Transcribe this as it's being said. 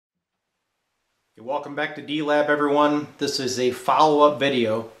Welcome back to D-Lab, everyone. This is a follow-up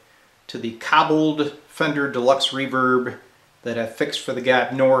video to the cobbled Fender Deluxe Reverb that I fixed for the guy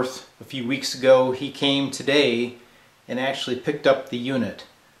up north a few weeks ago. He came today and actually picked up the unit.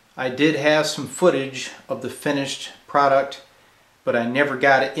 I did have some footage of the finished product, but I never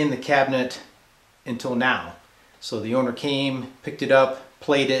got it in the cabinet until now. So the owner came, picked it up,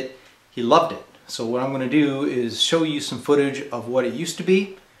 played it. He loved it. So what I'm going to do is show you some footage of what it used to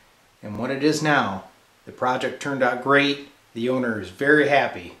be and what it is now. The project turned out great. The owner is very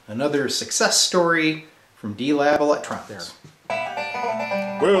happy. Another success story from D-Lab Electronics.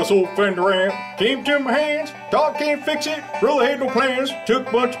 Well, this old Fender amp came to my hands. Dog can't fix it, really had no plans. Took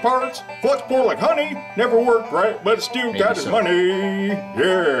a bunch of parts, flux pour like honey. Never worked right, but it still got his money.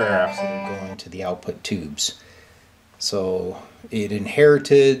 Yeah. So they're going to the output tubes. So it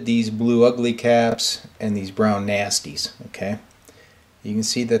inherited these blue ugly caps and these brown nasties, okay? You can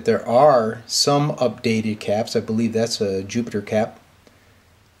see that there are some updated caps. I believe that's a Jupiter cap.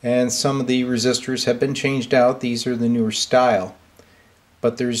 And some of the resistors have been changed out. These are the newer style.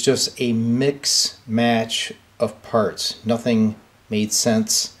 But there's just a mix match of parts. Nothing made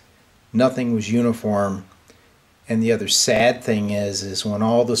sense. Nothing was uniform. And the other sad thing is when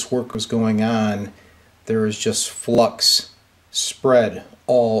all this work was going on, there was just flux spread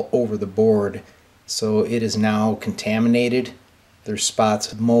all over the board. So it is now contaminated. There's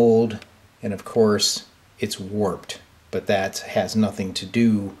spots of mold, and of course it's warped, but that has nothing to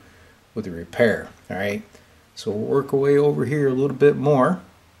do with the repair. Alright, so we'll work our way over here a little bit more,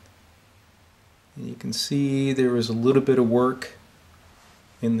 and you can see there was a little bit of work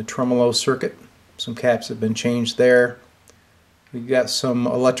in the tremolo circuit. Some caps have been changed there. We've got some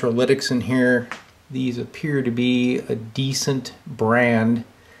electrolytics in here. These appear to be a decent brand,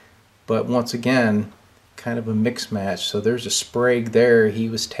 but once again, kind of a mix match. So there's a Sprague there. He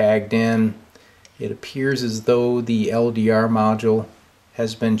was tagged in. It appears as though the LDR module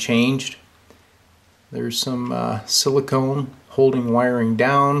has been changed. There's some silicone holding wiring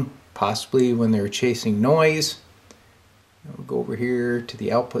down, possibly when they're chasing noise. We'll go over here to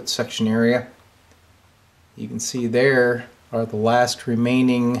the output section area. You can see there are the last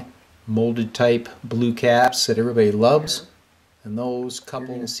remaining molded type blue caps that everybody loves, and those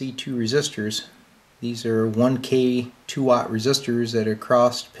couple C2 resistors. These are 1K 2-watt resistors that are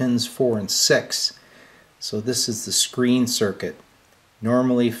crossed pins 4 and 6. So this is the screen circuit.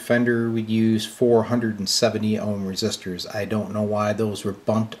 Normally Fender would use 470 ohm resistors. I don't know why those were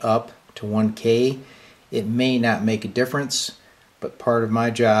bumped up to 1K. It may not make a difference, but part of my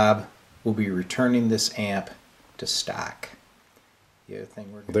job will be returning this amp to stock. The other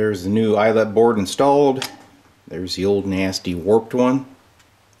thing there's the new eyelet board installed. There's the old nasty warped one.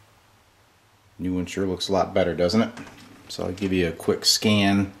 New one sure looks a lot better, doesn't it? So I'll give you a quick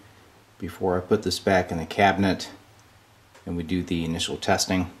scan before I put this back in the cabinet and we do the initial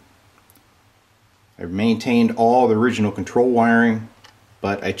testing. I've maintained all the original control wiring,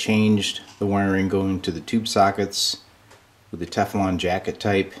 but I changed the wiring going to the tube sockets with the Teflon jacket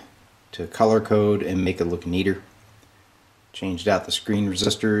type to color code and make it look neater. Changed out the screen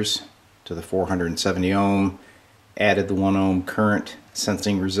resistors to the 470 ohm, added the 1 ohm current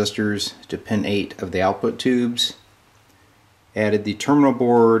sensing resistors to pin 8 of the output tubes, added the terminal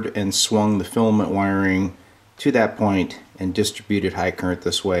board and swung the filament wiring to that point and distributed high current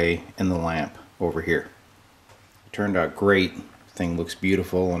this way in the lamp over here. It turned out great. The thing looks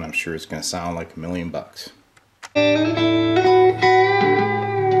beautiful, and I'm sure it's going to sound like $1,000,000.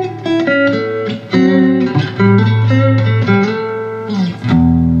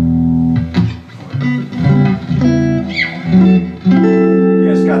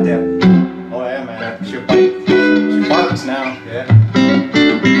 Now. Yeah.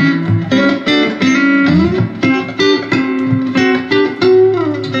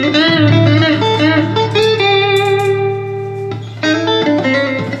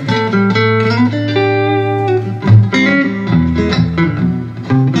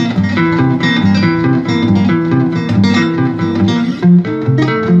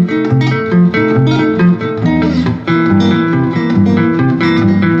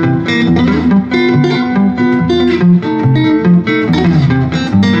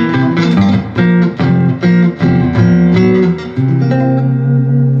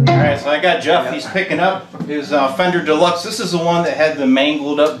 Jeff, he's picking up his Fender Deluxe. This is the one that had the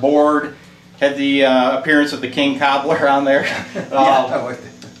mangled up board, had the appearance of the King Cobbler on there.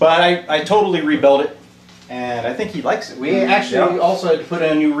 But I totally rebuilt it, and I think he likes it. We actually also had to put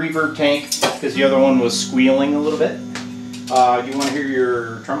in a new reverb tank because the other one was squealing a little bit. Do you want to hear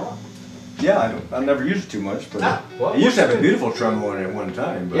your tremolo? Yeah, I never used it too much, but well, it used to have a beautiful tremolo in it at one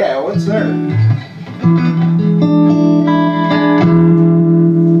time. But yeah, what's there?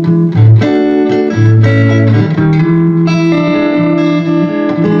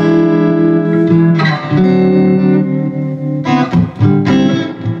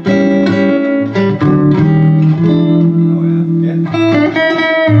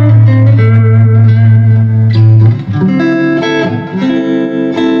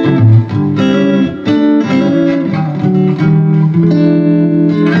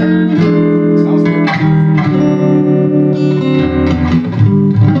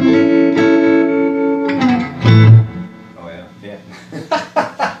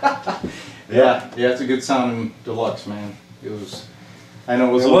 Yeah, it's a good sounding Deluxe, man. It was, I know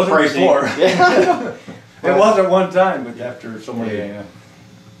it was a little wasn't before. Yeah. It was at one time, but after so many. Yeah.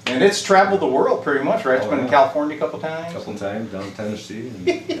 And it's traveled the world pretty much, right? It's been in California a couple times. A couple times, down in Tennessee. And,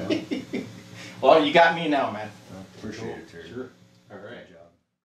 yeah. Well, you got me now, man. Appreciate it, Terry. Sure.